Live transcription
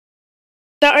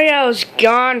Sorry I was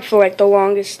gone for like the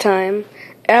longest time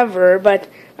ever, but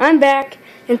I'm back,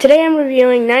 and today I'm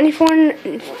reviewing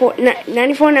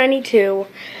 9492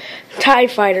 TIE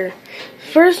Fighter.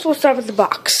 First, we'll start with the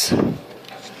box.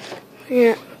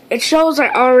 Yeah, it shows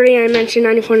I mentioned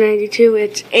 9492.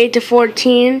 It's 8 to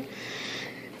 14,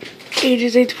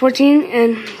 ages 8 to 14,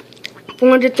 and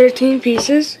 413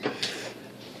 pieces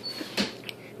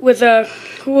with a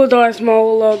cool Darth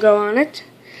Maul logo on it.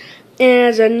 And it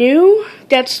has a new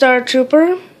Death Star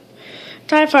Trooper,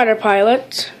 TIE Fighter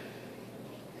pilot,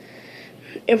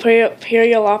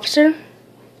 Imperial Officer,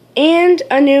 and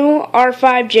a new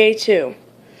R5J2.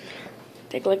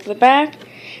 Take a look at the back.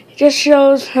 It just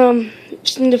shows some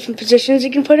different positions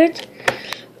you can put it,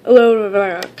 a little bit of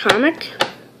a comic,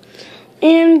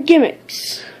 and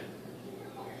gimmicks.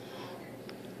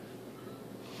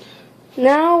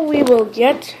 Now we will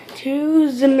get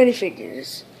to the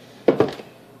minifigures.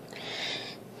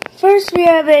 First, we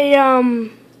have a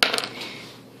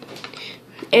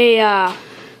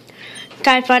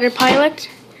TIE Fighter pilot.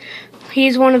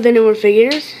 He's one of the newer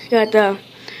figures. He's got the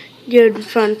good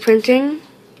front printing.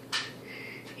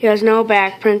 He has no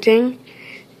back printing,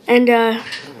 and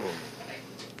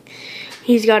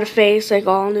he's got a face like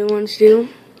all new ones do.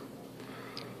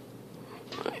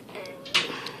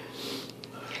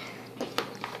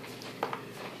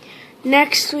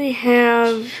 Next, we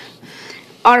have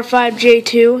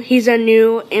R5J2. He's a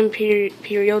new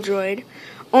Imperial droid.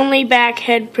 Only back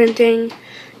head printing,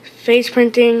 face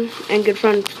printing, and good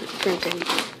front printing.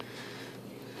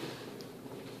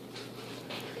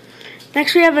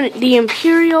 Next we have the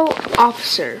Imperial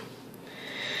Officer.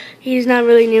 He's not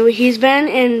really new. He's been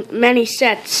in many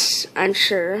sets, I'm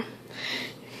sure.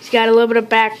 He's got a little bit of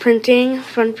back printing,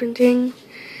 front printing,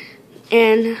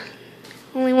 and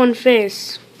only one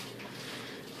face.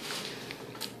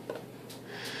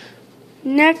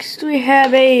 Next we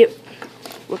have a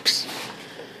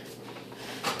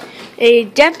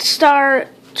Death Star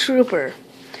Trooper.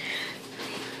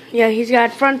 Yeah, he's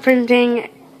got front printing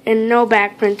and no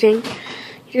back printing.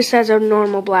 He just has a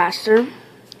normal blaster.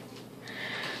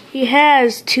 He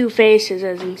has two faces,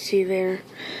 as you can see there.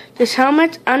 This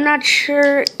helmet, I'm not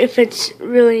sure if it's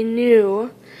really new.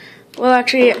 Well,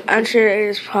 actually, I'm sure it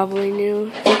is probably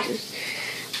new.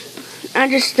 I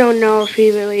just don't know if he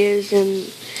really is. And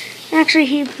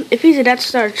actually, if he's a Death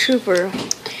Star Trooper,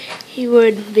 he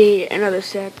would be another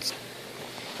set.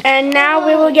 And now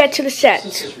we will get to the set.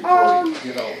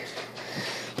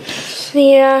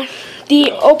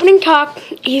 The opening cock,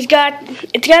 it's got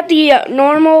the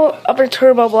normal upper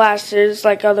turbo blasters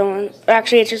like other ones.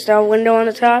 Actually, it's just a window on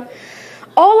the top.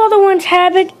 All other ones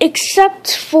have it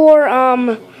except for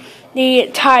the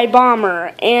TIE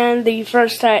Bomber and the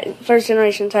first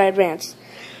generation TIE Advance.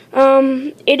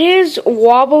 It is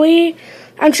wobbly.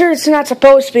 I'm sure it's not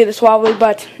supposed to be this wobbly,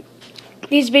 but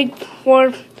these big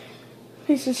four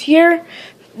pieces here,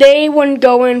 they wouldn't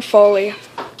go in fully.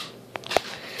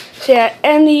 So yeah,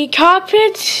 and the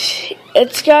cockpit,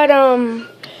 it's got a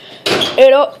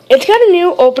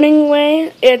new opening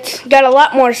way. It's got a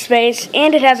lot more space,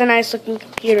 and it has a nice looking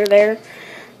computer there.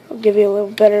 I'll give you a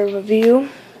little better of a view.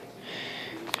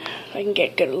 If I can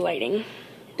get good lighting.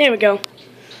 There we go.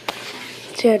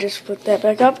 So yeah, just put that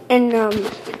back up, and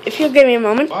if you'll give me a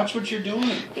moment. Watch what you're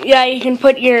doing. Yeah, you can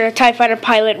put your TIE Fighter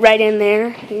pilot right in there,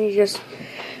 and you just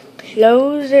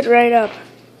close it right up.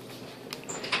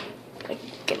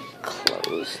 Get it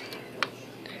closed.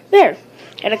 There,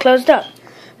 got it closed up.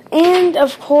 And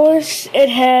of course, it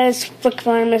has flick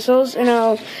fire missiles, and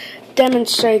I'll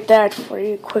demonstrate that for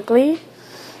you quickly.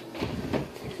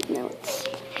 Now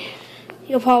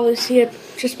you'll probably see it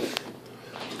just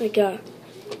like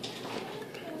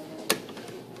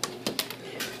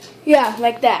yeah,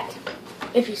 like that,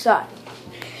 if you saw it.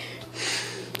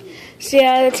 So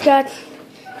yeah, it's got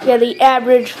the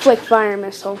average flick fire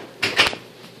missile.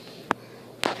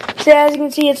 So as you can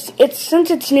see,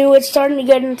 since it's new, it's starting to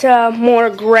get into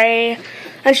more gray.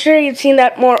 I'm sure you've seen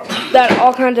that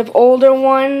all kinds of older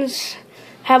ones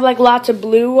have like lots of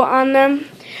blue on them.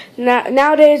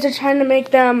 Nowadays, they're trying to make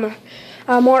them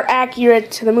more accurate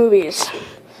to the movies.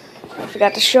 I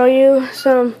forgot to show you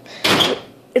some.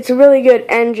 It's a really good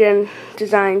engine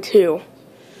design too.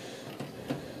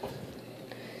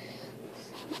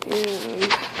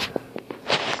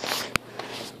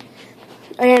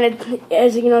 And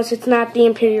as you can notice, it's not the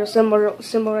Imperial symbol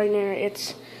right there.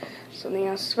 It's something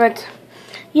else. But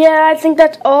yeah, I think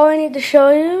that's all I need to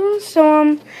show you.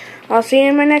 So I'll see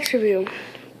you in my next review.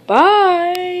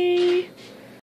 Bye.